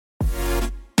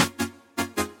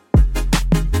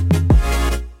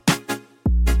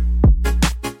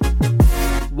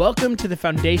Welcome to the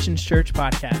Foundations Church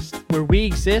podcast, where we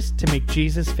exist to make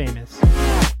Jesus famous.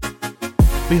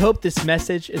 We hope this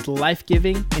message is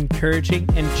life-giving, encouraging,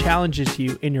 and challenges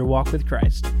you in your walk with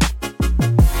Christ.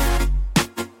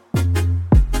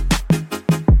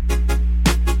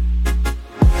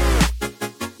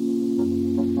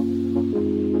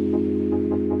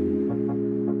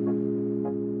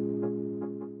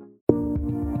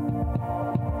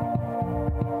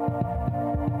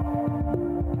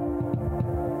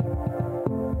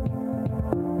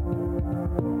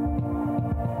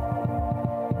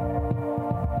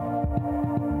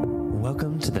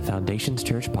 Welcome to the Foundations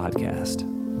Church podcast. Good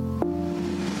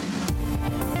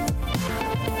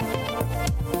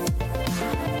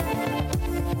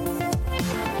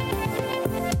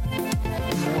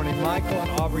morning, Michael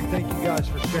and Aubrey. Thank you guys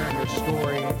for sharing your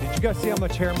story. Did you guys see how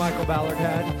much hair Michael Ballard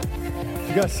had? Did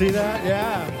you guys see that?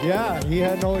 Yeah. He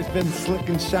hadn't always been slick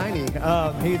and shiny.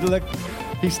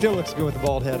 He still looks good with the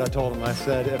bald head. I told him, I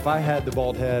said, if I had the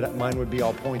bald head, mine would be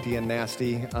all pointy and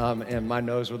nasty, and my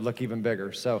nose would look even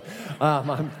bigger. So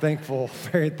I'm thankful,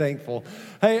 very thankful.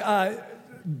 Hey,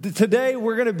 today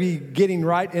we're going to be getting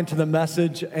right into the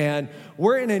message, and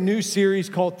we're in a new series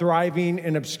called Thriving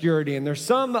in Obscurity. And there's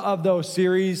some of those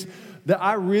series that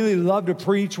I really love to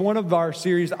preach. One of our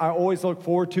series I always look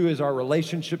forward to is our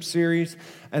relationship series.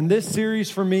 And this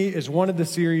series for me is one of the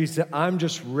series that I'm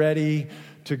just ready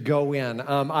to go in.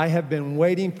 I have been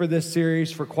waiting for this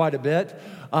series for quite a bit.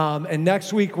 And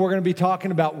next week, we're going to be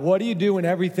talking about what do you do when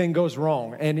everything goes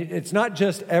wrong? And it's not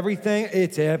just everything,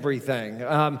 it's everything.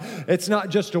 It's not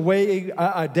just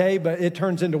a day, but it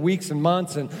turns into weeks and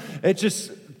months. And it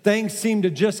just, things seem to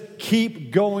just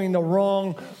keep going the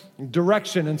wrong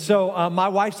direction. And so my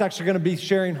wife's actually going to be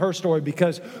sharing her story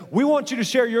because we want you to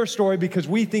share your story because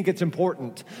we think it's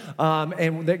important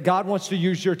and that God wants to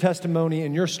use your testimony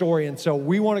and your story. And so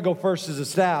we want to go first as a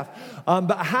staff.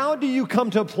 But how do you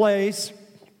come to a place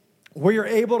where you're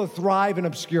able to thrive in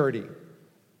obscurity?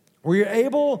 Where you're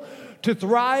able to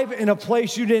thrive in a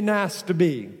place you didn't ask to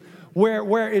be?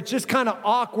 Where it's just kind of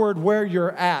awkward where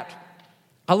you're at.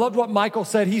 I loved what Michael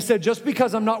said. He said, just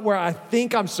because I'm not where I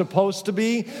think I'm supposed to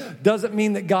be doesn't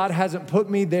mean that God hasn't put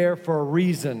me there for a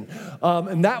reason.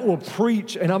 And that will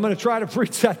preach, and I'm going to try to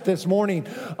preach that this morning,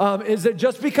 is that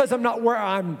just because I'm not where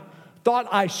I thought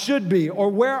I should be or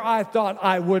where I thought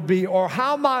I would be or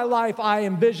how my life I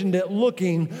envisioned it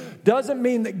looking doesn't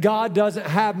mean that God doesn't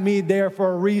have me there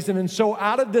for a reason. And so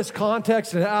out of this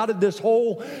context and out of this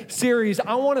whole series,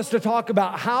 I want us to talk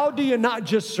about how do you not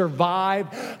just survive?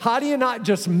 How do you not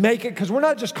just make it? Because we're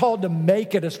not just called to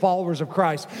make it as followers of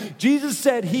Christ. Jesus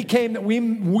said he came that we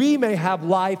may have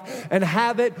life and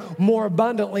have it more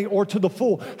abundantly or to the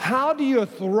full. How do you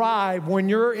thrive when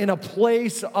you're in a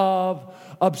place of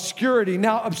obscurity?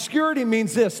 Now, obscurity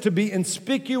means this, to be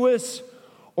inconspicuous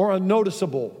or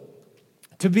unnoticeable,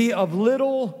 to be of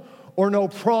little or no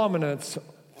prominence,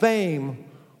 fame,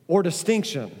 or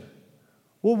distinction.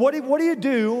 Well, what do you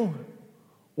do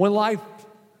when life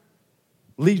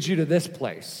leads you to this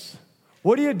place?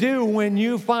 What do you do when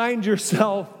you find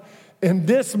yourself in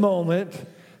this moment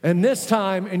and this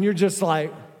time and you're just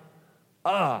like,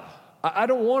 I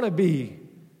don't want to be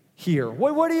here?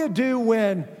 What do you do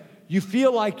when you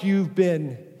feel like you've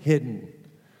been hidden?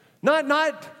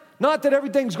 Not that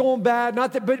everything's going bad,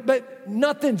 but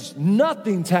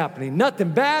nothing's happening. Nothing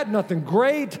bad, nothing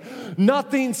great.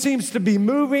 Nothing seems to be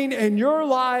moving in your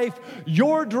life.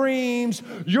 Your dreams,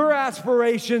 your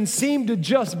aspirations seem to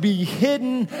just be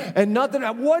hidden and nothing.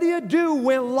 What do you do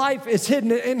when life is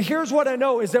hidden? And here's what I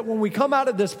know is that when we come out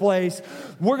of this place,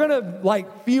 we're going to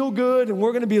feel good and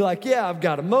we're going to be like, yeah, I've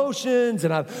got emotions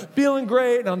and I'm feeling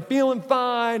great and I'm feeling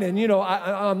fine. And,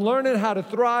 I'm learning how to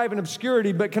thrive in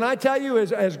obscurity. But can I tell you,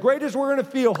 as great as we're going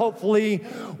to feel, hopefully,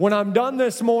 when I'm done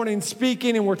this morning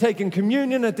speaking and we're taking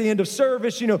communion at the end of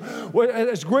service,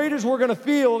 as great as we're going to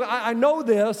feel, I know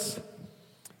this,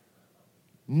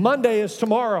 Monday is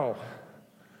tomorrow,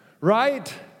 right?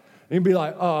 And you'd be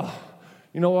like, oh,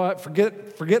 you know what,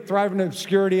 forget thriving in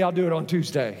obscurity, I'll do it on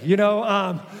Tuesday,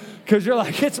 because you're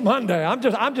like, it's Monday.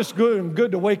 I'm just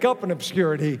good to wake up in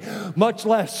obscurity, much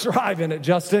less thrive in it,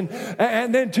 Justin.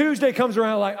 And then Tuesday comes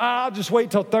around like, I'll just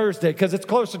wait till Thursday because it's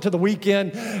closer to the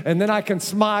weekend, and then I can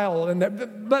smile.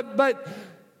 But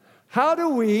how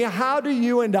do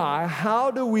you and I,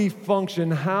 how do we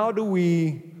function? How do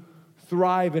we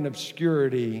thrive in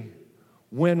obscurity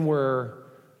when we're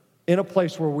in a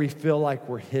place where we feel like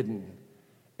we're hidden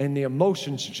and the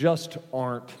emotions just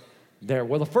aren't there?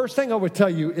 Well, the first thing I would tell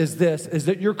you is this, is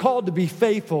that you're called to be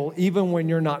faithful even when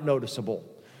you're not noticeable.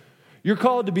 You're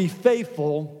called to be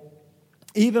faithful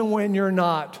even when you're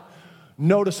not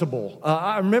noticeable.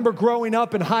 I remember growing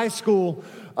up in high school,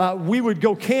 we would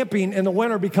go camping in the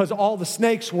winter because all the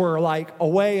snakes were like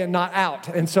away and not out.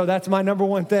 And so that's my number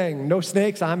one thing. No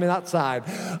snakes, I'm outside.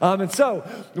 And so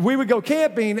we would go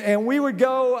camping and we would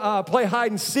go play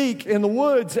hide and seek in the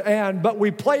woods. But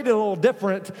we played it a little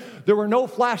different. There were no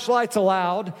flashlights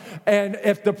allowed. And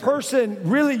if the person,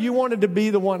 really you wanted to be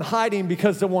the one hiding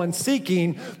because the one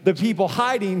seeking, the people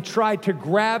hiding tried to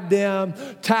grab them,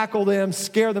 tackle them,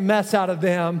 scare the mess out of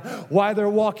them while they're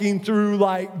walking through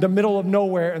like the middle of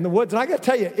nowhere in the woods. And I got to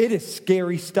tell you, it is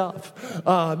scary stuff.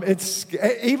 It's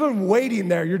even waiting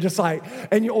there, you're just like,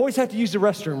 and you always have to use the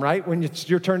restroom, right? When it's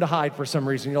your turn to hide for some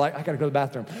reason, you're like, I got to go to the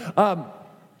bathroom.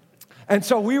 And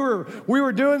so we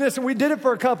were doing this, and we did it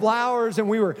for a couple hours, and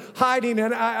we were hiding,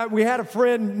 and we had a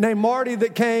friend named Marty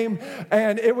that came,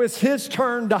 and it was his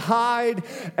turn to hide,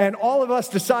 and all of us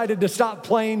decided to stop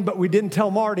playing, but we didn't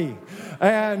tell Marty.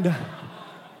 And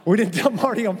we didn't tell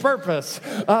Marty on purpose.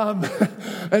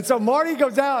 And so Marty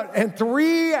goes out, and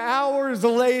 3 hours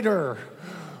later,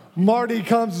 Marty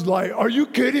comes like, are you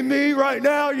kidding me right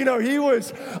now? You know, he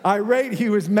was irate. He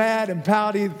was mad and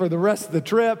pouty for the rest of the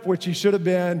trip, which he should have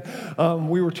been.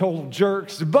 We were total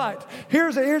jerks. But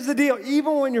here's the deal.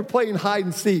 Even when you're playing hide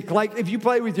and seek, like if you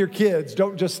play with your kids,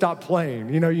 don't just stop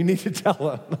playing. You know, you need to tell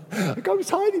them, like, I was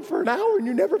hiding for an hour and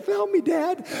you never found me,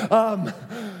 Dad.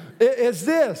 Is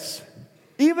this.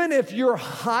 Even if you're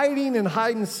hiding in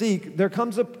hide and seek, there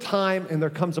comes a time and there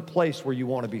comes a place where you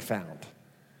want to be found.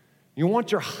 You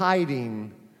want your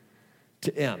hiding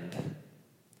to end.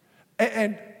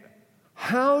 And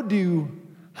how do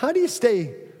you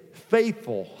stay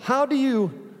faithful? How do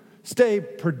you stay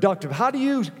productive? How do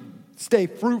you stay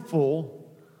fruitful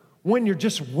when you're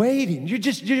just waiting? You're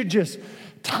just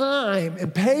time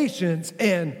and patience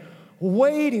and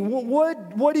waiting.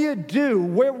 What do you do?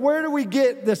 Where do we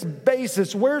get this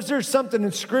basis? Where's there something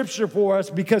in Scripture for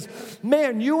us? Because,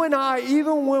 man, you and I,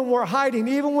 even when we're hiding,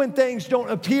 even when things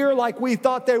don't appear like we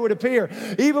thought they would appear,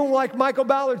 even like Michael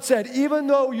Ballard said, even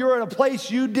though you're at a place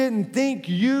you didn't think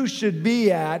you should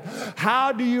be at,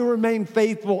 how do you remain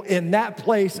faithful in that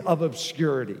place of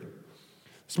obscurity?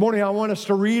 This morning, I want us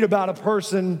to read about a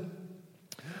person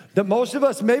that most of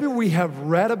us, maybe we have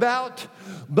read about,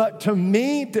 but to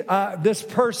me, this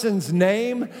person's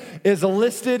name is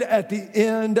listed at the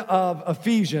end of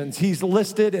Ephesians. He's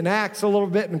listed in Acts a little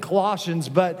bit in Colossians,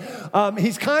 but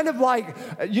he's kind of like,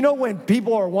 you know, when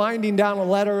people are winding down a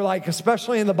letter, like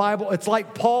especially in the Bible, it's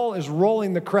like Paul is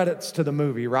rolling the credits to the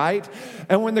movie, right?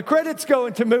 And when the credits go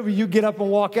into movie, you get up and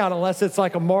walk out unless it's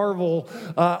like a Marvel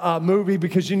movie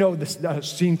because you know the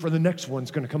scene for the next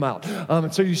one's going to come out.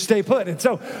 And so you stay put. And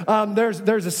so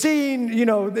there's a scene, you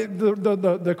know,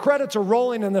 the credits are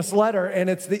rolling in this letter, and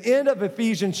it's the end of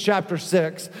Ephesians chapter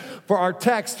 6 for our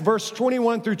text, verse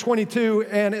 21 through 22,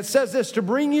 and it says this: to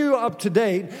bring you up to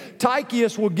date,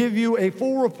 Tychicus will give you a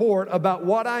full report about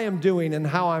what I am doing and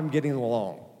how I'm getting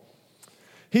along.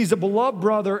 He's a beloved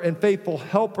brother and faithful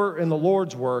helper in the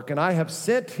Lord's work, and I have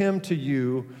sent him to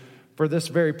you for this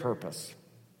very purpose,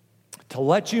 to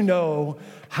let you know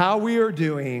how we are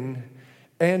doing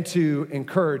and to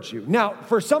encourage you. Now,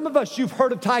 for some of us, you've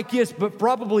heard of Tychicus, but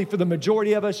probably for the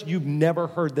majority of us, you've never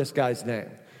heard this guy's name.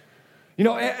 You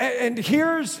know, and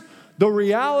here's the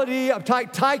reality of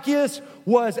Tychicus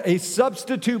was a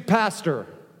substitute pastor.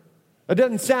 It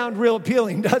doesn't sound real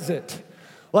appealing, does it?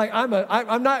 Like I'm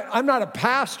not a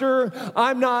pastor.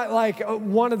 I'm not like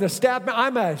one of the staff.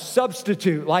 I'm a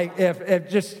substitute. Like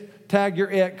if just tag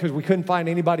you're it because we couldn't find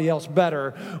anybody else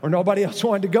better or nobody else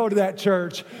wanted to go to that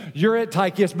church. You're at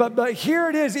Tychicus. But here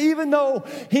it is, even though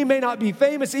he may not be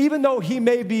famous, even though he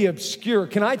may be obscure,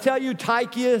 can I tell you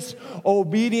Tychicus,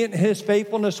 obedient, his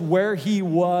faithfulness where he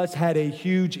was had a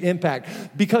huge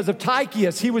impact. Because of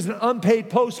Tychicus, he was an unpaid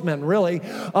postman, really.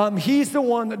 He's the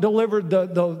one that delivered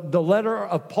the letter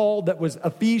of Paul that was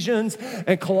Ephesians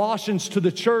and Colossians to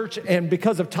the church. And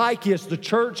because of Tychicus, the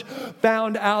church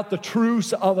found out the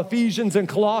truths of Ephesians and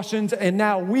Colossians, and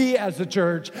now we as the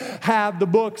church have the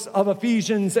books of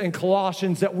Ephesians and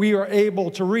Colossians that we are able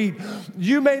to read.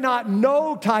 You may not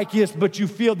know Tychicus, but you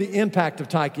feel the impact of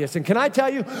Tychicus. And can I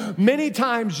tell you, many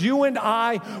times you and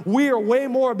I, we are way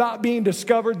more about being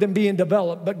discovered than being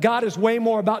developed, but God is way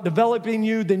more about developing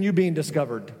you than you being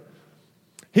discovered.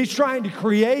 He's trying to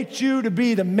create you to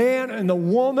be the man and the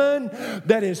woman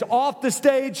that is off the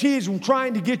stage. He's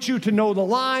trying to get you to know the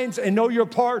lines and know your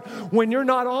part when you're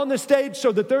not on the stage so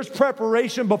that there's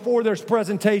preparation before there's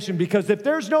presentation. Because if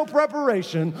there's no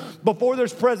preparation before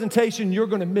there's presentation, you're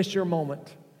going to miss your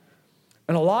moment.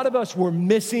 And a lot of us, we're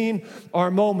missing our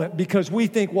moment because we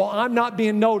think, well, I'm not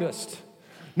being noticed.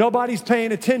 Nobody's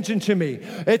paying attention to me.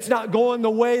 It's not going the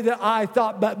way that I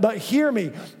thought. But hear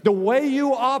me. The way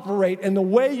you operate and the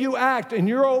way you act and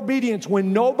your obedience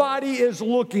when nobody is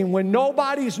looking, when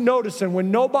nobody's noticing,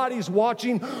 when nobody's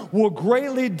watching will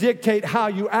greatly dictate how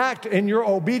you act and your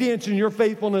obedience and your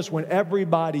faithfulness when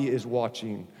everybody is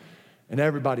watching and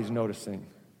everybody's noticing.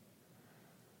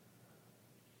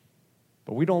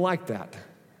 But we don't like that.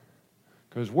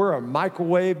 Because we're a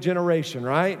microwave generation,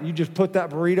 right? You just put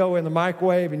that burrito in the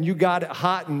microwave and you got it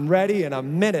hot and ready in a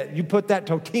minute. You put that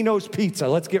Totino's pizza.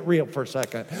 Let's get real for a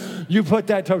second. You put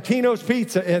that Totino's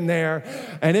pizza in there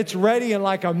and it's ready in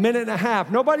like a minute and a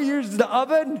half. Nobody uses the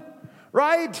oven,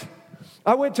 right?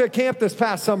 I went to a camp this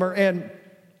past summer and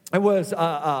it was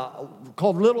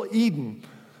called Little Eden.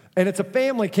 And it's a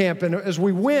family camp. And as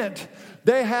we went,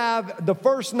 they have the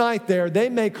first night there, they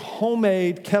make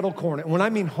homemade kettle corn. And when I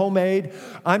mean homemade,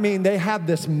 I mean they have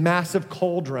this massive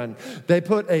cauldron. They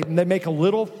make a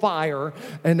little fire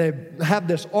and they have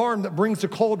this arm that brings the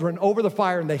cauldron over the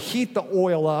fire and they heat the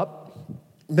oil up.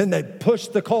 Then they push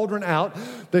the cauldron out.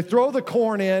 They throw the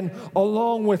corn in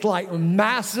along with like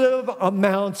massive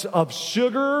amounts of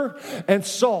sugar and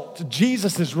salt.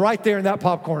 Jesus is right there in that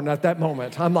popcorn at that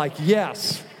moment. I'm like,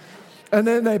 yes. And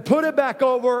then they put it back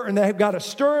over and they've got to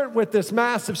stir it with this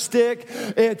massive stick.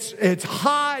 It's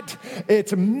hot.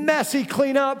 It's messy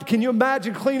cleanup. Can you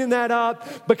imagine cleaning that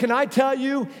up? But can I tell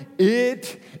you,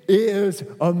 it is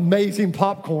amazing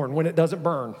popcorn when it doesn't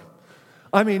burn.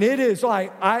 I mean, it is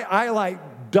like, I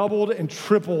like doubled and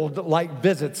tripled like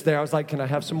visits there. I was like, can I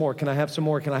have some more? Can I have some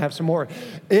more? Can I have some more?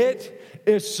 It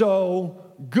is so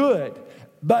good.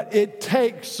 But it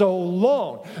takes so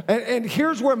long. And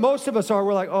here's where most of us are.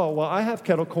 We're like, oh, well, I have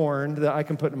kettle corn that I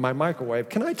can put in my microwave.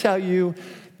 Can I tell you,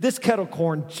 this kettle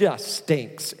corn just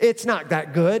stinks. It's not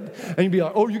that good. And you'd be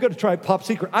like, oh, you got to try Pop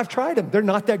Secret. I've tried them. They're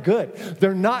not that good.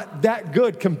 They're not that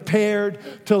good compared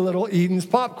to Little Eden's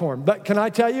popcorn. But can I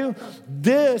tell you,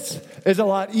 this is a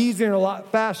lot easier and a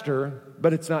lot faster,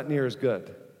 but it's not near as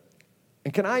good.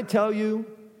 And can I tell you,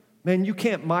 man, you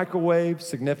can't microwave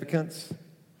significance.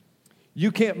 You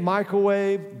can't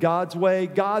microwave God's way.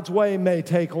 God's way may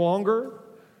take longer.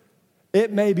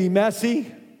 It may be messy.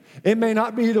 It may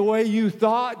not be the way you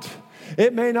thought.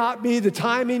 It may not be the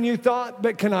timing you thought.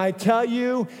 But can I tell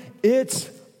you, it's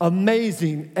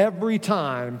amazing every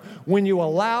time when you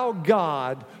allow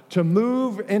God to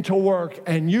move and to work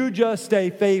and you just stay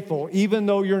faithful even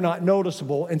though you're not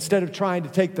noticeable instead of trying to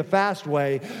take the fast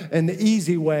way and the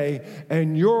easy way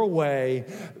and your way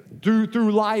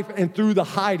through life and through the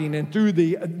hiding and through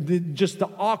the just the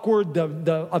awkward,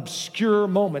 the obscure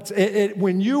moments.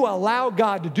 When you allow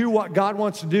God to do what God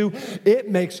wants to do, it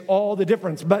makes all the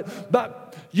difference.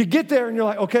 But you get there and you're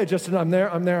like, okay, Justin, I'm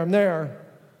there.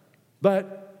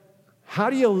 But how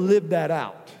do you live that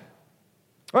out?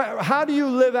 Right? How do you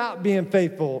live out being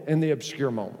faithful in the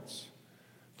obscure moments?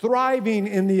 Thriving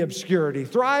in the obscurity.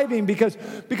 Thriving because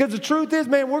the truth is,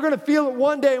 man, we're going to feel it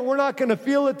one day and we're not going to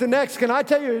feel it the next. Can I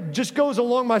tell you, it just goes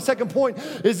along my second point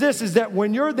is that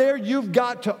when you're there, you've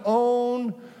got to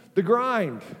own the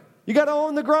grind. You got to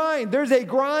own the grind. There's a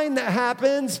grind that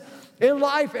happens in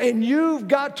life, and you've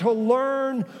got to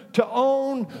learn to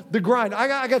own the grind. I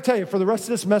got to tell you, for the rest of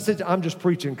this message, I'm just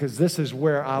preaching because this is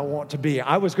where I want to be.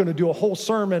 I was going to do a whole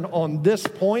sermon on this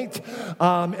point,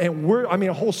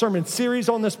 a whole sermon series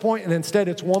on this point, and instead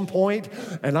it's one point,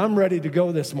 and I'm ready to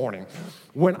go this morning.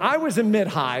 When I was in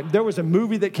mid-high, there was a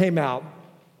movie that came out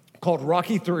called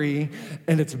Rocky III,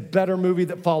 and it's a better movie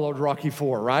that followed Rocky IV,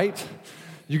 right?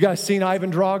 You guys seen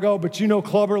Ivan Drago, but you know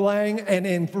Clubber Lang. And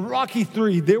in Rocky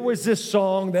III, there was this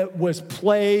song that was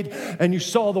played, and you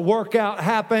saw the workout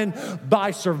happen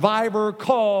by Survivor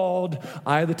called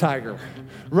Eye of the Tiger,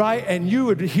 right? And you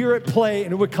would hear it play,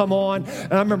 and it would come on.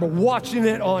 And I remember watching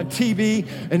it on TV,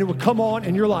 and it would come on,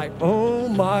 and you're like, oh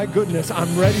my goodness,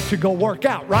 I'm ready to go work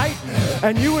out, right?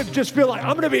 And you would just feel like,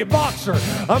 I'm going to be a boxer.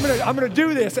 I'm going to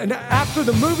do this. And after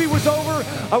the movie was over,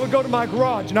 I would go to my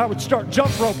garage, and I would start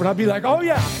jump roping. I'd be like, oh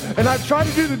yeah. And I'd try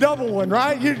to do the double one,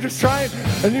 right? You just try it,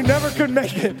 and you never could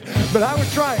make it. But I would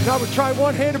try it, and I would try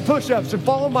one-handed push-ups and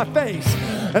fall on my face.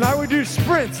 And I would do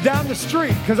sprints down the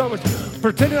street because I was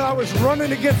pretending I was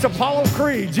running against Apollo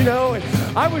Creed, you know. And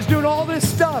I was doing all this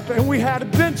stuff, and we had a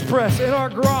bench press in our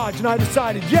garage. And I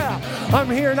decided, I'm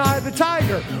here in Eye of the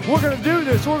Tiger. We're going to do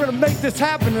this. We're going to make this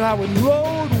happen. And I would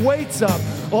load weights up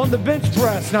on the bench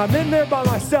press. And I'm in there by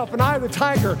myself, and Eye of the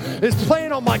Tiger is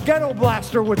playing on my ghetto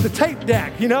blaster with the tape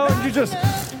deck, you know. And you just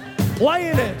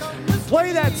playing it.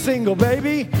 Play that single,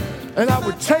 baby. And I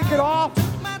would take it off.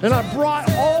 And I brought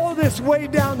all this weight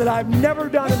down that I've never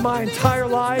done in my entire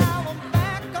life,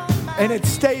 and it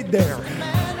stayed there.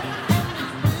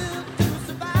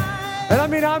 And I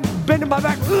mean, I'm bending my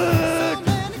back.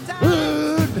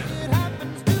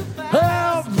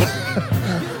 Help!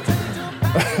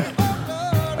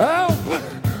 Help!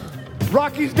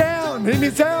 Rocky's down. He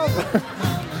needs help.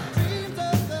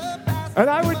 And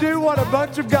I would do what a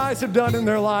bunch of guys have done in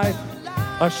their life.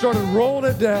 I started rolling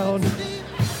it down,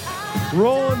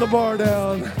 rolling the bar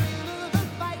down,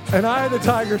 and Eye of the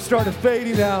Tiger started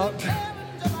fading out.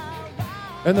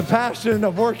 And the passion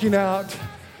of working out,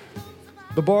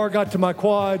 the bar got to my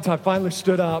quads. I finally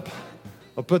stood up.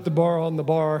 I put the bar on the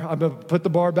bar. I put the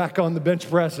bar back on the bench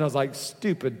press, and I was like,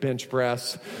 stupid bench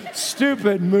press,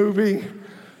 stupid movie.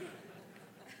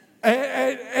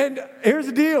 And here's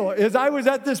the deal, is I was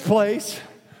at this place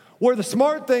where the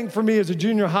smart thing for me as a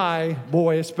junior high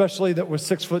boy, especially that was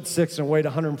 6'6" and weighed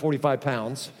 145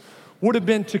 pounds, would have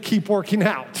been to keep working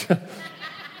out.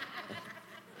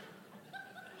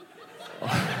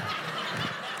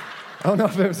 I don't know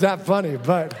if it was that funny,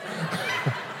 but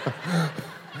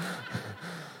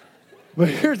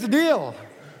here's the deal.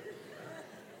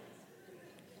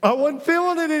 I wasn't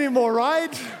feeling it anymore,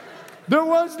 right? There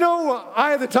was no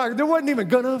Eye of the Tiger. There wasn't even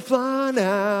gonna fly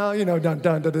now, dun, dun,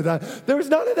 dun, dun, dun. There was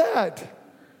none of that.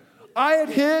 I had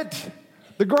hit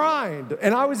the grind,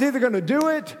 and I was either gonna do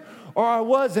it or I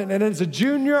wasn't. And as a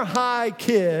junior high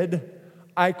kid,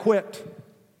 I quit.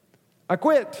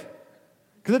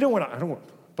 Because I don't want,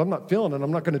 if I'm not feeling it,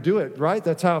 I'm not gonna do it, right?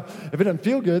 That's how, if it doesn't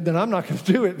feel good, then I'm not gonna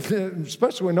do it,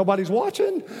 especially when nobody's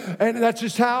watching. And that's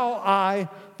just how I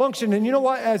function. And you know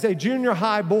what? As a junior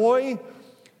high boy,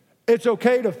 it's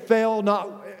okay to fail not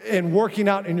in working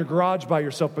out in your garage by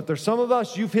yourself, but there's some of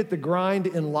us, you've hit the grind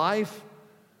in life,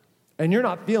 and you're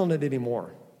not feeling it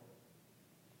anymore.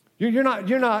 You're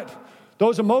not,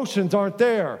 those emotions aren't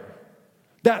there.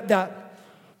 That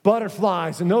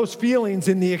butterflies and those feelings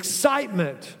and the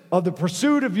excitement of the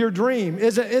pursuit of your dream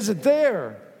isn't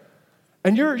there.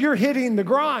 And you're hitting the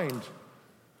grind.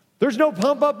 There's no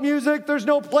pump up music, there's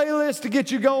no playlist to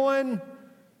get you going.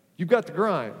 You've got the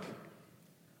grind.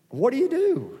 What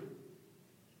do?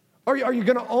 Are you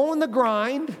going to own the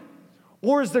grind,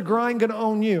 or is the grind going to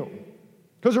own you?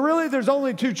 Because really, there's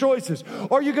only two choices.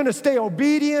 Are you going to stay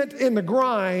obedient in the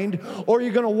grind, or are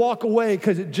you going to walk away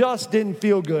because it just didn't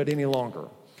feel good any longer?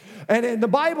 And in the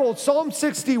Bible, Psalm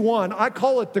 61, I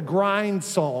call it the grind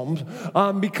Psalms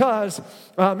because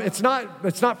it's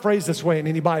not phrased this way in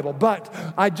any Bible. But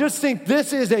I just think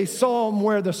this is a psalm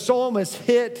where the psalmist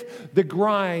hit the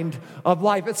grind of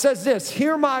life. It says this: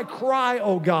 "Hear my cry,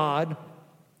 O God.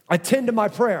 Attend to my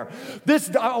prayer."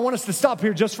 I want us to stop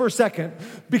here just for a second,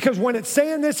 because when it's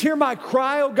saying this, "Hear my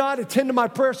cry, O God, attend to my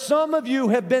prayer," some of you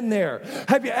have been there.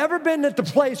 Have you ever been at the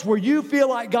place where you feel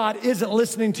like God isn't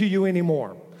listening to you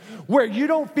anymore? Where you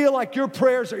don't feel like your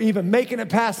prayers are even making it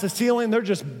past the ceiling, they're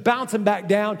just bouncing back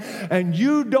down, and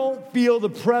you don't feel the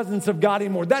presence of God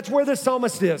anymore. That's where the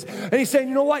psalmist is. And he's saying,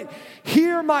 you know what?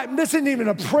 This isn't even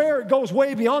a prayer, it goes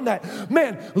way beyond that.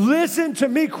 Man, listen to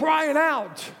me crying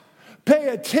out. Pay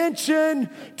attention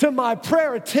to my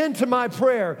prayer. Attend to my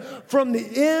prayer. From the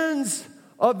ends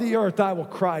of the earth, I will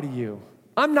cry to you.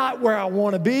 I'm not where I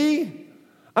want to be.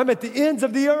 I'm at the ends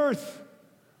of the earth.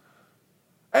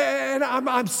 And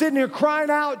I'm sitting here crying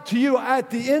out to you at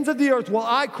the ends of the earth while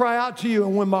I cry out to you.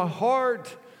 And when my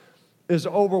heart is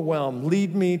overwhelmed,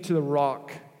 lead me to the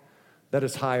rock that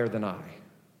is higher than I.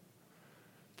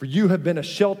 For you have been a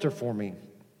shelter for me,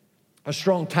 a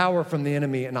strong tower from the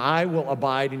enemy, and I will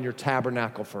abide in your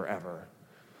tabernacle forever.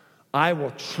 I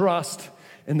will trust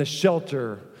in the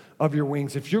shelter of your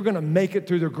wings. If you're going to make it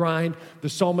through the grind, the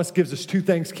psalmist gives us two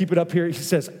things. Keep it up here. He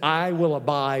says, I will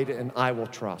abide and I will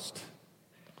trust.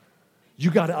 You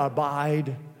got to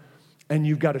abide and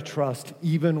you've got to trust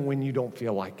even when you don't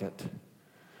feel like it.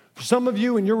 For some of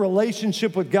you in your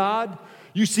relationship with God,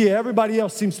 you see everybody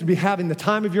else seems to be having the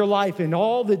time of your life, and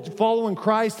all that following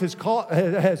Christ has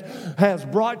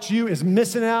brought you is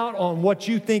missing out on what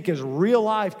you think is real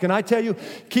life. Can I tell you,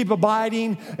 keep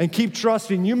abiding and keep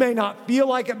trusting. You may not feel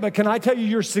like it, but can I tell you,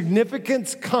 your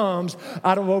significance comes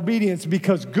out of obedience,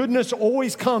 because goodness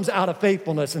always comes out of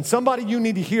faithfulness. And somebody, you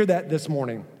need to hear that this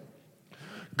morning.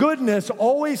 Goodness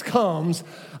always comes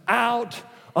out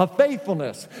of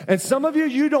faithfulness. And some of you,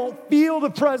 you don't feel the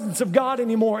presence of God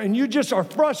anymore, and you just are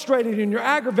frustrated and you're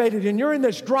aggravated and you're in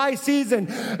this dry season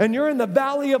and you're in the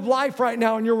valley of life right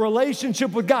now in your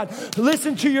relationship with God.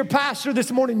 Listen to your pastor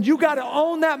this morning. You got to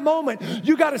own that moment.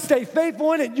 You got to stay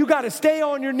faithful in it. You got to stay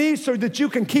on your knees so that you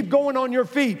can keep going on your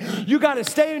feet. You got to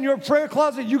stay in your prayer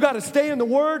closet. You got to stay in the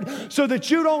Word so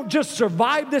that you don't just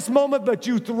survive this moment, but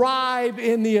you thrive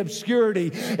in the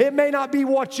obscurity. It may not be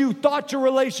what you thought your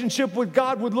relationship with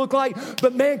God would look like.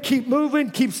 But man, keep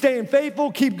moving, keep staying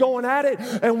faithful, keep going at it,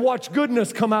 and watch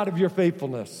goodness come out of your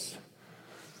faithfulness.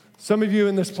 Some of you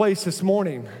in this place this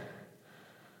morning,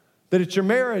 that it's your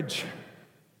marriage.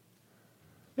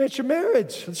 It's your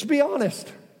marriage. Let's be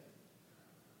honest.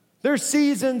 There's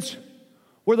seasons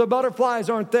where the butterflies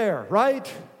aren't there,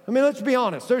 right? I mean, let's be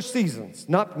honest. There's seasons.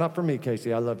 Not for me,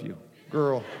 Casey. I love you.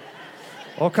 Girl.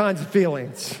 All kinds of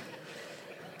feelings.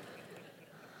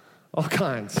 All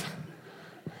kinds.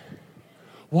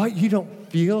 What, you don't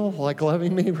feel like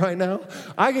loving me right now?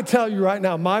 I can tell you right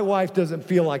now, my wife doesn't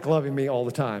feel like loving me all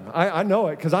the time. I know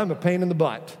it because I'm a pain in the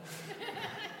butt.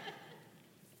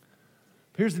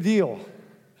 Here's the deal.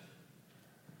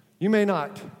 You may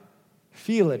not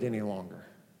feel it any longer.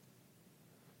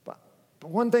 But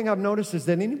one thing I've noticed is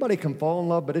that anybody can fall in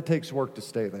love, but it takes work to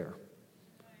stay there.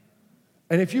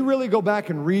 And if you really go back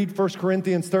and read 1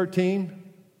 Corinthians 13,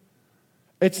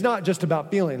 it's not just about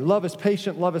feeling. Love is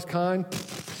patient, love is kind.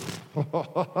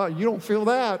 You don't feel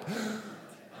that.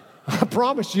 I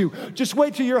promise you. Just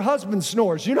wait till your husband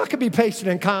snores. You're not going to be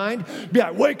patient and kind. Be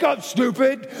like, wake up,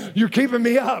 stupid. You're keeping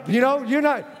me up. You know, you're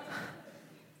not.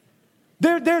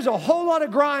 There's a whole lot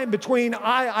of grind between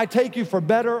I take you for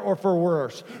better or for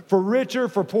worse, for richer,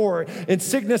 for poorer, in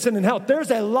sickness and in health.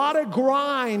 There's a lot of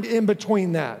grind in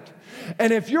between that.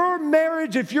 And if your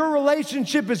marriage, if your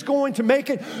relationship is going to make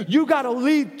it, you got to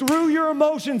lead through your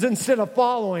emotions instead of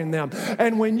following them.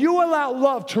 And when you allow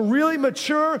love to really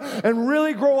mature and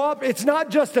really grow up, it's not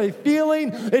just a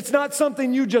feeling. It's not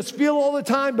something you just feel all the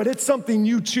time, but it's something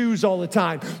you choose all the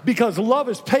time. Because love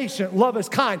is patient, love is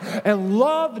kind, and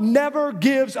love never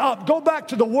gives up. Go back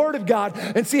to the Word of God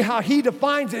and see how He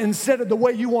defines it instead of the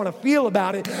way you want to feel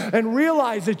about it, and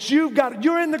realize that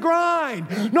you're in the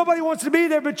grind. Nobody wants to be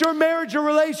there, but your marriage, your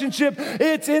relationship,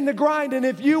 it's in the grind. And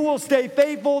if you will stay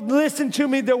faithful, listen to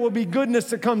me, there will be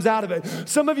goodness that comes out of it.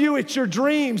 Some of you, it's your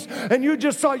dreams, and you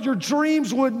just thought your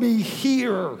dreams would be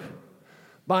here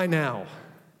by now.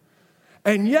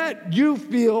 And yet you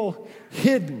feel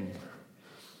hidden.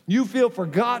 You feel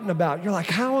forgotten about. You're like,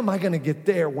 how am I going to get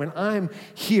there when I'm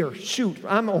here? Shoot,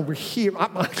 I'm over here.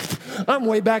 I'm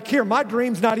way back here. My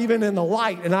dream's not even in the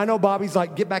light. And I know Bobby's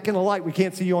like, get back in the light. We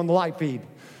can't see you on the light feed.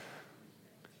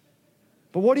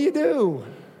 But what do?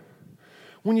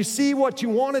 When you see what you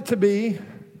want it to be,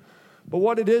 but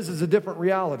what it is a different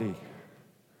reality.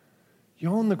 You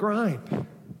own the grind.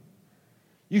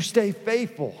 You stay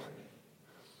faithful.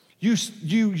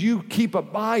 You keep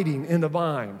abiding in the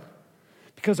vine.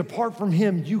 Because apart from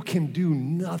Him, you can do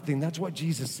nothing. That's what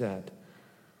Jesus said.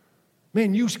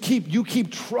 Man, you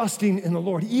keep trusting in the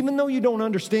Lord. Even though you don't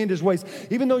understand His ways,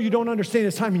 even though you don't understand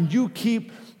His timing, you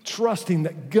keep trusting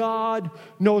that God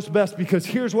knows best. Because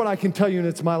here's what I can tell you, and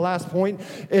it's my last point,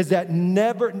 is that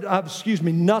nothing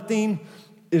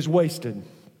is wasted.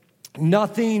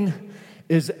 Nothing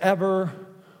is ever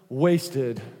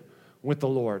wasted with the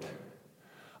Lord.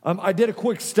 I did a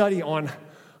quick study on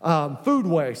food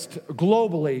waste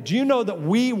globally. Do you know that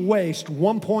we waste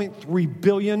 1.3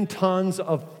 billion tons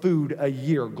of food a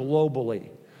year globally?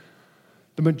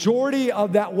 The majority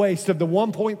of that waste, of the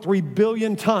 1.3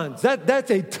 billion tons,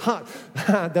 that's a ton.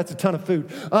 That's a ton of food.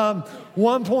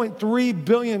 1.3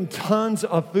 billion tons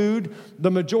of food.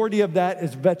 The majority of that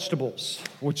is vegetables,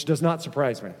 which does not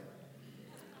surprise me.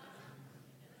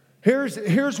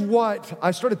 Here's what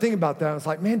I started thinking about that. I was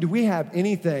like, man, do we have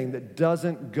anything that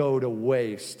doesn't go to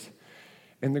waste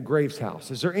in the Graves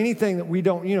house? Is there anything that we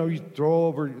don't, you throw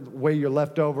away your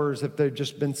leftovers if they've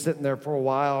just been sitting there for a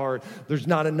while, or there's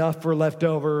not enough for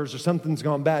leftovers, or something's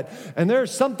gone bad? And there's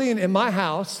something in my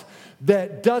house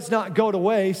that does not go to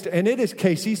waste, and it is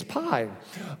Casey's pie.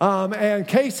 And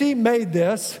Casey made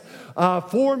this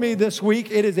for me this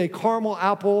week. It is a caramel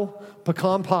apple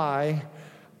pecan pie.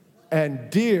 And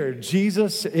dear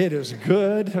Jesus, it is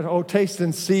good. Oh, taste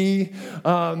and see.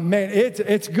 Man,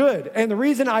 it's good. And the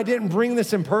reason I didn't bring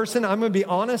this in person, I'm going to be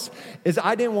honest, is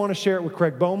I didn't want to share it with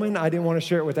Craig Bowman. I didn't want to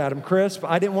share it with Adam Crisp.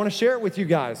 I didn't want to share it with you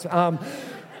guys. I'm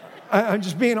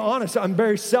just being honest. I'm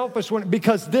very selfish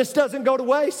because this doesn't go to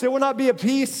waste. There will not be a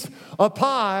piece of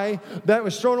pie that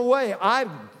was thrown away. I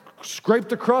scraped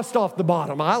the crust off the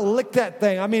bottom. I licked that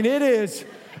thing. I mean, it's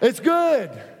good.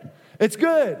 It's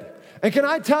good. And can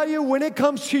I tell you, when it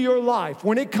comes to your life,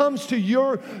 when it comes to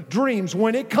your dreams,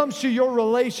 when it comes to your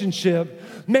relationship,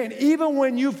 man, even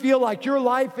when you feel like your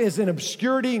life is in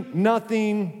obscurity,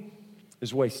 nothing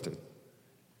is wasted.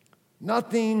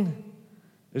 Nothing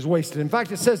is wasted. In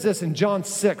fact, it says this in John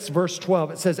 6, verse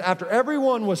 12. It says, after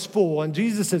everyone was full, and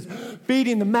Jesus is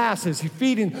feeding the masses, he's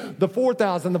feeding the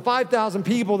 4,000, the 5,000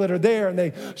 people that are there, and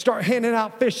they start handing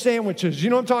out fish sandwiches. You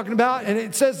know what I'm talking about? And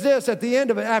it says this at the end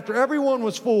of it, after everyone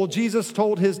was full, Jesus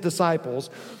told his disciples,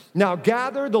 now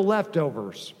gather the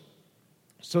leftovers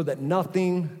so that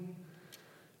nothing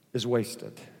is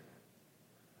wasted.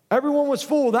 Everyone was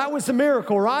full. That was the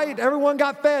miracle, right? Everyone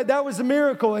got fed. That was the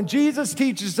miracle. And Jesus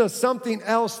teaches us something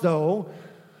else, though,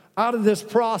 out of this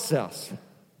process.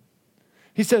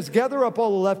 He says, gather up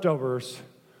all the leftovers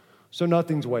so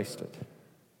nothing's wasted.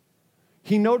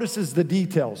 He notices the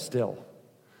details still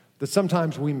that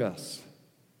sometimes we miss.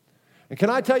 And can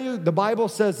I tell you, the Bible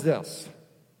says this,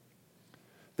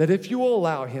 that if you will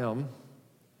allow him,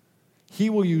 he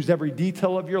will use every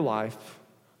detail of your life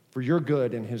for your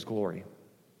good and his glory.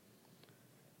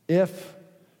 If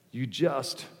you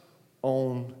just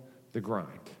own the grind.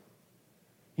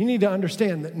 You need to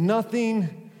understand that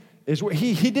nothing is,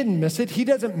 he didn't miss it. He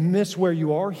doesn't miss where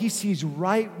you are. He sees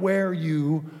right where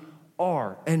you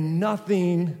are, and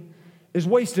nothing is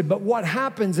wasted. But what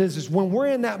happens is when we're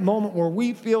in that moment where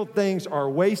we feel things are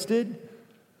wasted,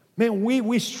 man,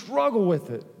 we struggle with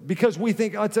it because we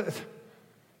think, oh,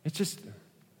 it's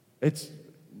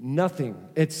nothing.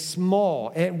 It's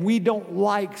small, and we don't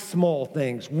like small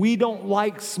things. We don't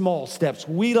like small steps.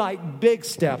 We like big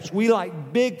steps. We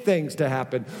like big things to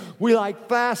happen. We like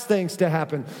fast things to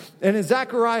happen. And in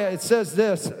Zechariah, it says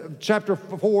this, chapter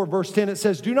 4, verse 10, it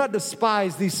says, do not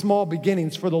despise these small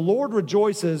beginnings, for the Lord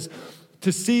rejoices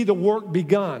to see the work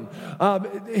begun.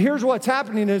 Here's what's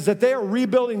happening is that they are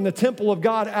rebuilding the temple of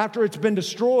God after it's been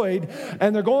destroyed,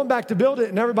 and they're going back to build it,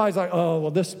 and everybody's like, oh,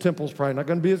 well, this temple's probably not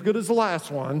going to be as good as the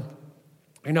last one.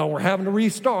 You know, we're having to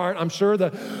restart. I'm sure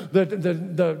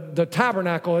the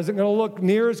tabernacle isn't going to look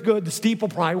near as good. The steeple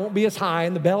probably won't be as high,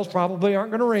 and the bells probably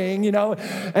aren't going to ring, you know.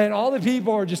 And all the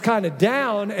people are just kind of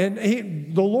down.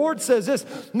 And the Lord says this,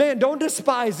 man, don't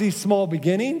despise these small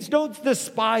beginnings. Don't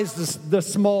despise the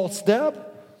small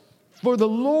step. For the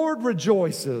Lord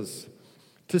rejoices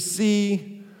to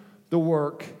see the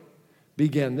work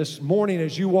begin. This morning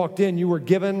as you walked in, you were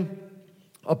given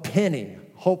a penny,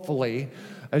 hopefully,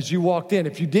 as you walked in.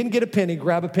 If you didn't get a penny,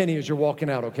 grab a penny as you're walking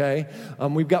out, okay?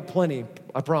 We've got plenty,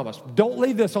 I promise. Don't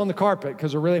leave this on the carpet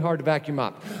because they're really hard to vacuum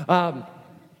up.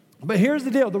 But here's the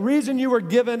deal. The reason you were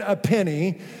given a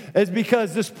penny is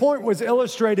because this point was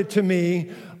illustrated to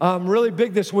me really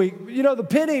big this week. You know, the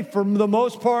penny, for the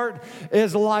most part,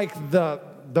 is like the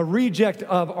reject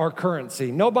of our currency.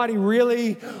 Nobody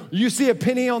really, you see a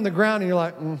penny on the ground and you're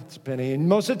like, it's a penny. And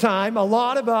most of the time, a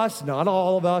lot of us, not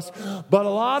all of us, but a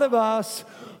lot of us,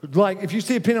 like if you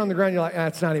see a penny on the ground, you're like,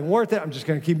 it's not even worth it. I'm just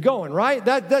going to keep going, right?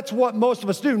 That's what most of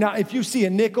us do. Now, if you see a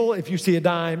nickel, if you see a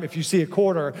dime, if you see a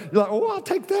quarter, you're like, oh, I'll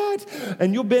take that.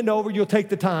 And you'll bend over, you'll take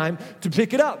the time to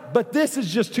pick it up. But this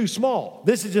is just too small.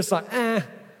 This is just like,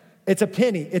 it's a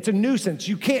penny. It's a nuisance.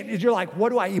 You're like, what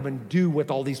do I even do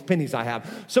with all these pennies I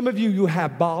have? Some of you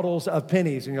have bottles of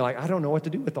pennies, and you're like, I don't know what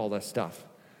to do with all this stuff.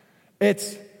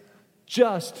 It's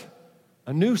just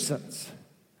a nuisance.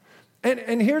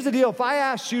 And here's the deal. If I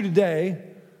asked you today,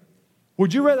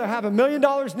 would you rather have $1 million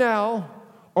now,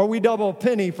 or we double a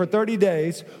penny for 30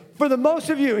 days? For the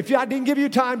most of you, if I didn't give you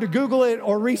time to Google it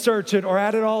or research it or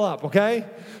add it all up, okay?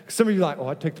 Some of you are like,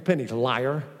 I'd take the penny,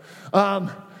 liar.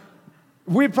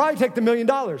 We'd probably take the $1 million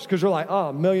because we're like,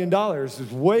 $1 million is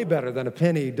way better than a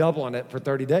penny doubling it for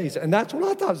 30 days. And that's what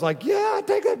I thought. I was like, yeah, I'd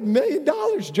take $1 million,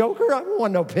 Joker. I don't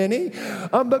want no penny.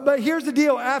 But here's the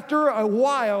deal. After a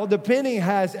while, the penny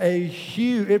has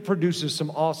it produces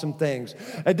some awesome things.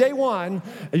 At day 1,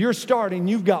 you're starting,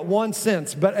 you've got 1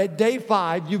 cent. But at day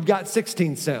 5, you've got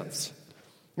 16 cents.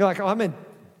 You're like, I'm in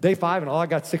day 5 and all I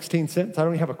got 16 cents. I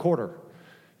don't even have a quarter.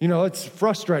 You know, it's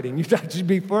frustrating. You've got to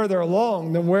be further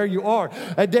along than where you are.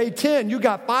 At day 10, you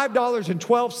got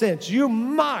 $5.12. You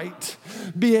might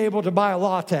be able to buy a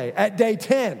latte at day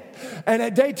 10. And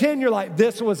at day 10, you're like,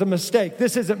 this was a mistake.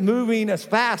 This isn't moving as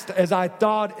fast as I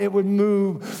thought it would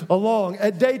move along.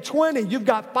 At day 20, you've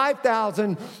got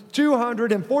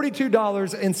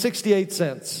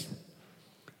 $5,242.68.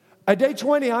 At day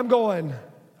 20, I'm going,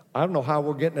 I don't know how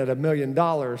we're getting at $1 million.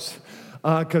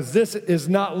 Because this is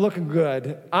not looking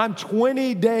good. I'm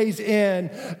 20 days in,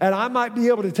 and I might be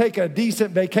able to take a decent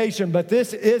vacation, but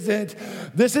this is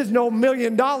no $1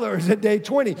 million at day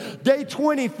 20. Day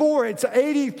 24, it's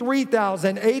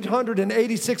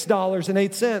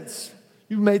 $83,886.08.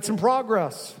 You've made some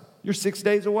progress. You're 6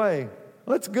 days away.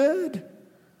 Well, that's good,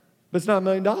 but it's not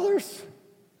 $1 million.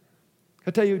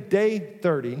 I tell you, day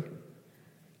 30,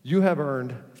 you have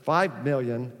earned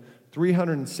 $5,200,000.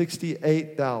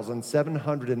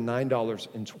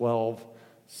 $368,709.12.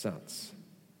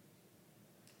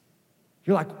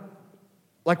 You're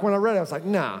like when I read it, I was like,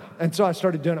 nah. And so I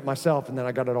started doing it myself, and then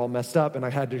I got it all messed up, and I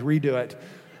had to redo it.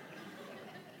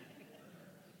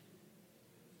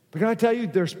 But can I tell you,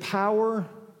 there's power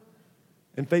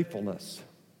in faithfulness.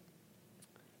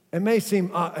 It may seem,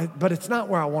 but it's not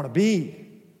where I want to be.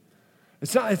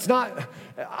 It's not,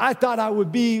 I thought I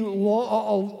would be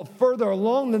further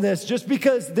along than this. Just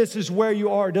because this is where you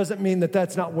are doesn't mean that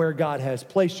that's not where God has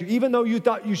placed you. Even though you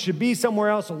thought you should be somewhere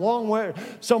else,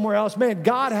 somewhere else, man,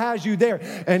 God has you there.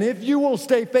 And if you will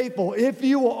stay faithful, if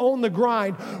you will own the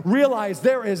grind, realize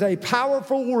there is a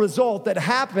powerful result that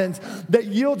happens that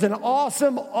yields an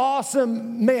awesome,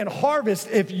 harvest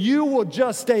if you will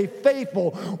just stay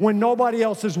faithful when nobody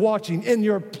else is watching. In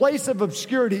your place of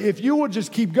obscurity, if you will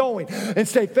just keep going and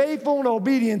stay faithful in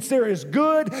obedience, there is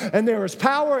good and there is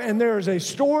power and there is a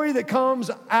story that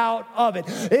comes out of it.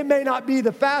 It may not be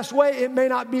the fast way, it may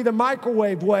not be the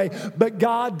microwave way, but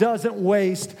God doesn't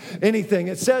waste anything.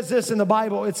 It says this in the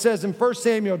Bible. It says in 1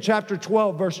 Samuel chapter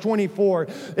 12, verse 24,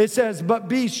 it says, "But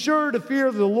be sure to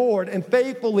fear the Lord and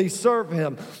faithfully serve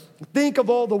him. Think of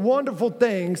all the wonderful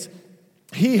things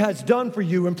he has done for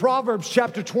you." In Proverbs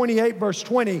chapter 28, verse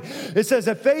 20, it says,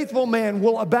 "A faithful man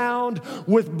will abound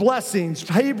with blessings."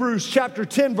 Hebrews chapter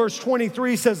 10, verse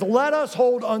 23 says, "Let us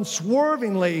hold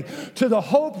unswervingly to the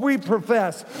hope we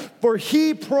profess, for he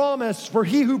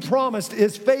who promised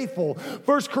is faithful."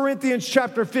 1 Corinthians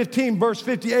chapter 15, verse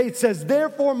 58 says,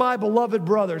 "Therefore, my beloved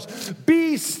brothers,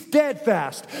 be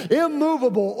steadfast,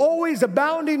 immovable, always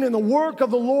abounding in the work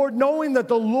of the Lord, knowing that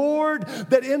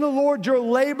in the Lord your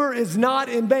labor is not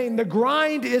in vain." The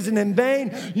grind isn't in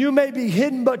vain. You may be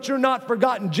hidden, but you're not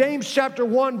forgotten. James chapter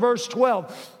 1, verse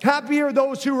 12. "Happy are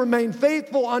those who remain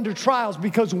faithful under trials,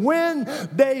 because when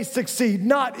they succeed,"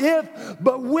 not if,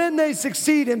 but when they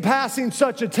succeed in passing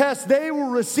such a test, "they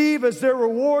will receive as their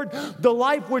reward the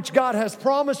life which God has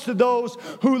promised to those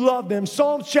who love them."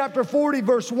 Psalms chapter 40,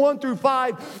 verse 1 through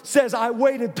 5 says, "I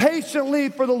waited patiently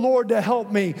for the Lord to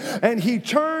help me, and he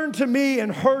turned to me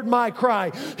and heard my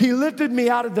cry. He lifted me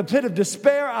out of the pit of despair,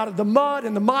 out of the mud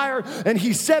and the mire, and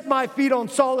he set my feet on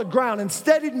solid ground and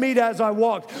steadied me as I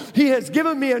walked. He has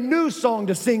given me a new song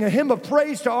to sing, a hymn of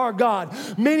praise to our God.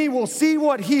 Many will see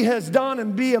what he has done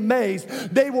and be amazed.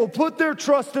 They will put their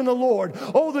trust in the Lord.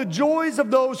 Oh, the joys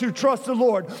of those who trust the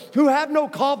Lord, who have no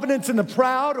confidence in the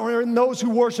proud or in those who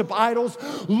worship idols.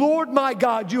 Lord my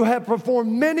God, you have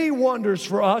performed many wonders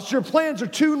for us. Your plans are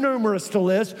too numerous to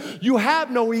list. You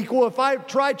have no equal. If I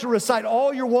tried to recite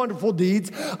all your wonderful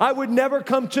deeds, I would never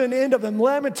come to an end of them."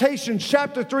 Lamentations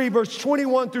chapter 3, verse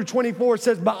 21 through 24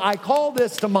 says, "But I call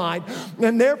this to mind,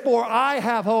 and therefore I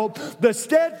have hope. The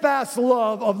steadfast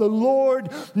love of the Lord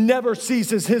never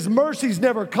ceases. His mercies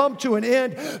never come to an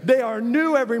end. They are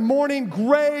new every morning.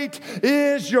 Great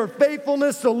is your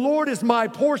faithfulness. The Lord is my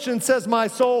portion, says my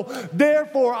soul.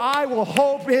 Therefore I will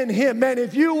hope in him." Man,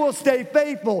 if you will stay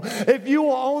faithful, if you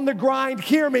will own the grind,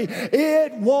 hear me,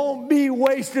 it won't be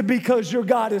wasted, because your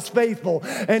God is faithful.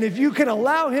 And if you can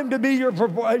allow him to be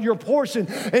your portion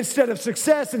instead of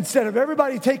success, instead of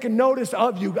everybody taking notice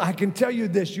of you, I can tell you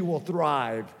this, you will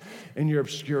thrive in your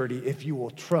obscurity if you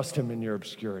will trust him in your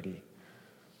obscurity.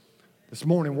 This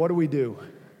morning, what do we do?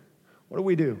 What do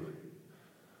we do?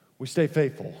 We stay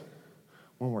faithful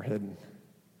when we're hidden.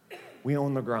 We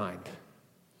own the grind.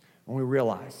 And we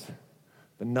realize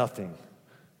that nothing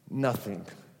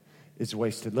is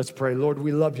wasted. Let's pray. Lord,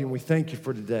 we love you and we thank you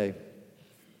for today.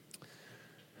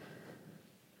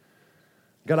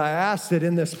 God, I ask that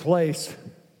in this place,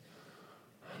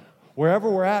 wherever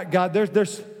we're at, God,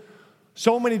 there's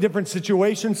so many different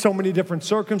situations, so many different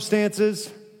circumstances.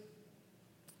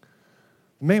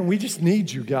 Man, we just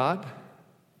need you, God.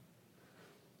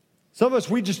 Some of us,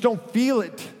 we just don't feel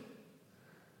it.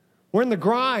 We're in the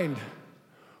grind.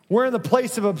 We're in the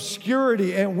place of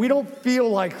obscurity, and we don't feel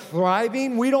like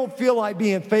thriving. We don't feel like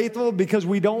being faithful because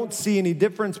we don't see any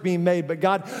difference being made. But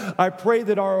God, I pray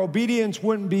that our obedience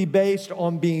wouldn't be based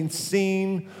on being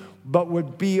seen, but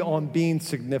would be on being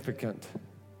significant.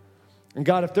 And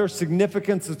God, if there's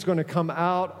significance that's going to come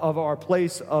out of our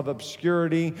place of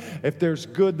obscurity, if there's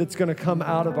good that's going to come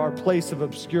out of our place of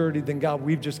obscurity, then God,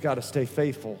 we've just got to stay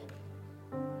faithful.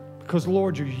 Because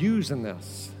Lord, you're using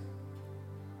this.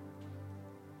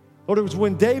 Lord, it was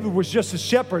when David was just a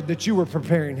shepherd that you were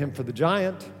preparing him for the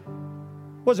giant.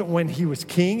 It wasn't when he was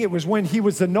king. It was when he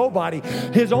was a nobody.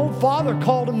 His own father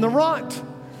called him the runt.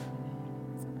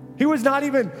 He was not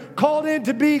even called in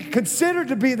to be considered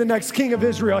to be the next king of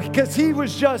Israel because he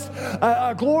was just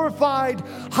a glorified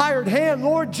hired hand.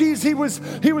 Lord Jesus,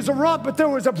 he was a runt, but there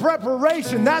was a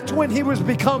preparation. That's when he was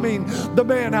becoming the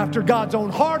man after God's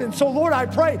own heart. And so, Lord, I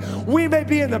pray we may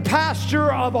be in the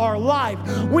pasture of our life.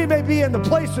 We may be in the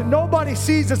place that nobody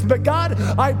sees us, but God,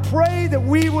 I pray that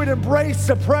we would embrace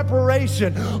the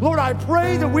preparation. Lord, I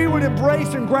pray that we would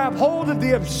embrace and grab hold of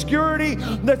the obscurity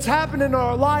that's happened in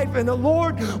our life. And the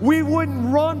Lord, we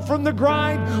wouldn't run from the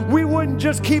grind. We wouldn't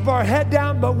just keep our head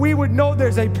down, but we would know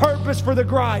there's a purpose for the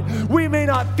grind. We may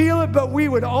not feel it, but we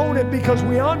would own it because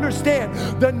we understand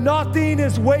that nothing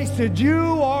is wasted.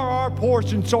 You are our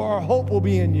portion, so our hope will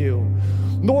be in you.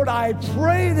 Lord, I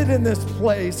pray that in this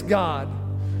place, God,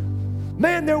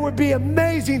 man, there would be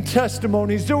amazing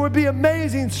testimonies. There would be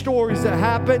amazing stories that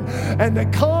happen and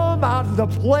that come out of the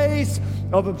place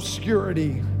of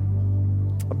obscurity,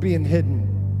 of being hidden.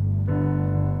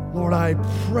 Lord, I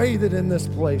pray that in this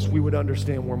place we would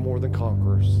understand we're more than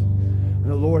conquerors. And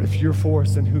the Lord, if you're for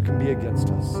us, then who can be against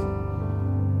us?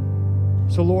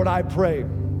 So, Lord, I pray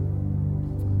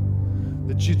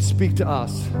that you'd speak to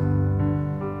us.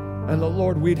 And the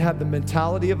Lord, we'd have the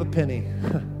mentality of a penny.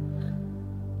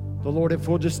 The Lord, if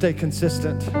we'll just stay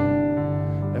consistent,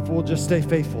 if we'll just stay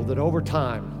faithful, that over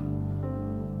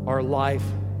time, our life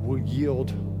will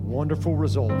yield wonderful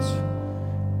results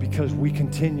because we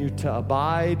continue to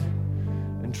abide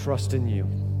and trust in you.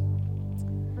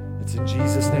 It's in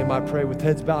Jesus' name I pray with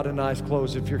heads bowed and eyes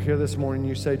closed. If you're here this morning,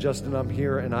 you say, Justin, I'm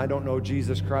here and I don't know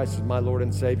Jesus Christ as my Lord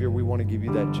and Savior, we want to give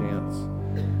you that chance.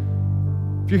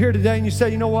 If you're here today and you say,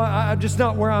 you know what, I'm just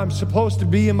not where I'm supposed to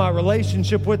be in my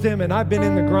relationship with him, and I've been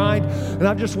in the grind and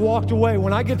I've just walked away.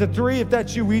 When I get to 3, if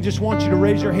that's you, we just want you to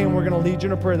raise your hand. We're going to lead you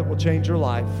in a prayer that will change your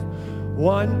life.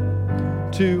 1,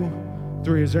 2,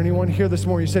 3. Is there anyone here this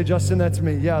morning? You say, Justin, that's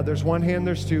me. Yeah, there's 1 hand,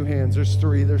 there's 2 hands, there's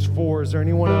 3, there's 4. Is there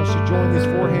anyone else? You join these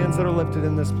 4 hands that are lifted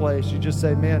in this place. You just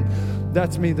say, man,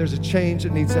 that's me. There's a change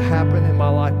that needs to happen in my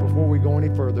life before we go any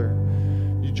further.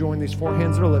 You join these 4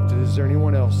 hands that are lifted. Is there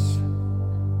anyone else?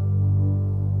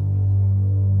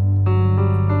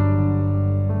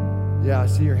 Yeah, I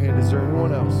see your hand. Is there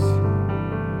anyone else?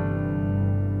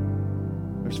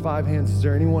 There's 5 hands. Is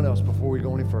there anyone else before we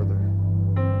go any further?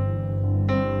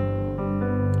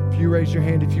 If you raise your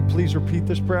hand, if you please repeat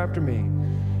this prayer after me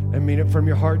and mean it from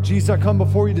your heart. Jesus, I come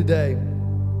before you today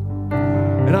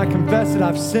and I confess that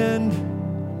I've sinned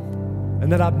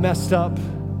and that I've messed up,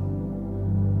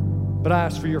 but I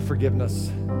ask for your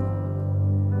forgiveness.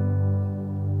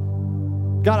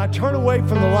 God, I turn away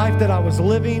from the life that I was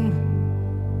living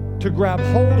to grab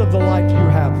hold of the life you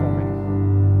have for me.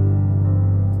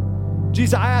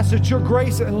 Jesus, I ask that your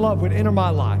grace and love would enter my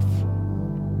life.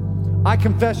 I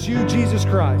confess you, Jesus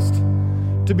Christ,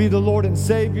 to be the Lord and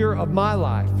Savior of my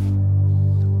life.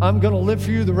 I'm going to live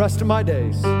for you the rest of my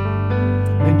days.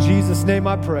 In Jesus' name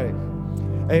I pray.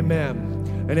 Amen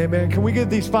and amen. Can we give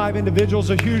these 5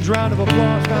 individuals a huge round of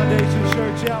applause, Foundation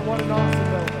Church? Yeah, what an awesome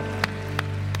moment.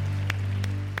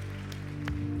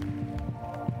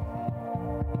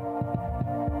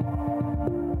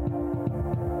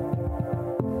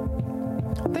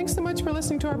 Thanks so much for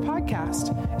listening to our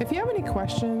podcast. If you have any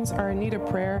questions, are in need of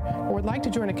prayer, or would like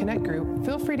to join a Connect group,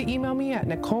 feel free to email me at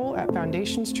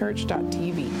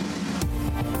nicole@foundationschurch.tv.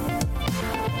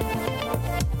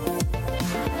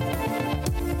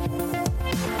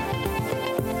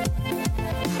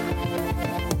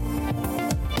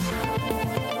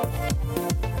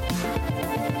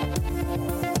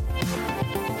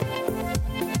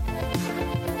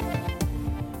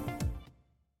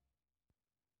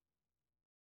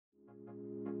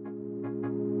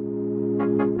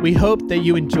 We hope that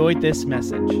you enjoyed this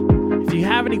message. If you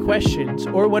have any questions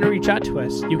or want to reach out to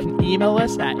us, you can email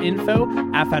us at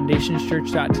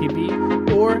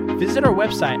info@foundationschurch.tv or visit our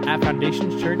website at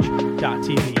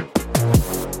foundationschurch.tv.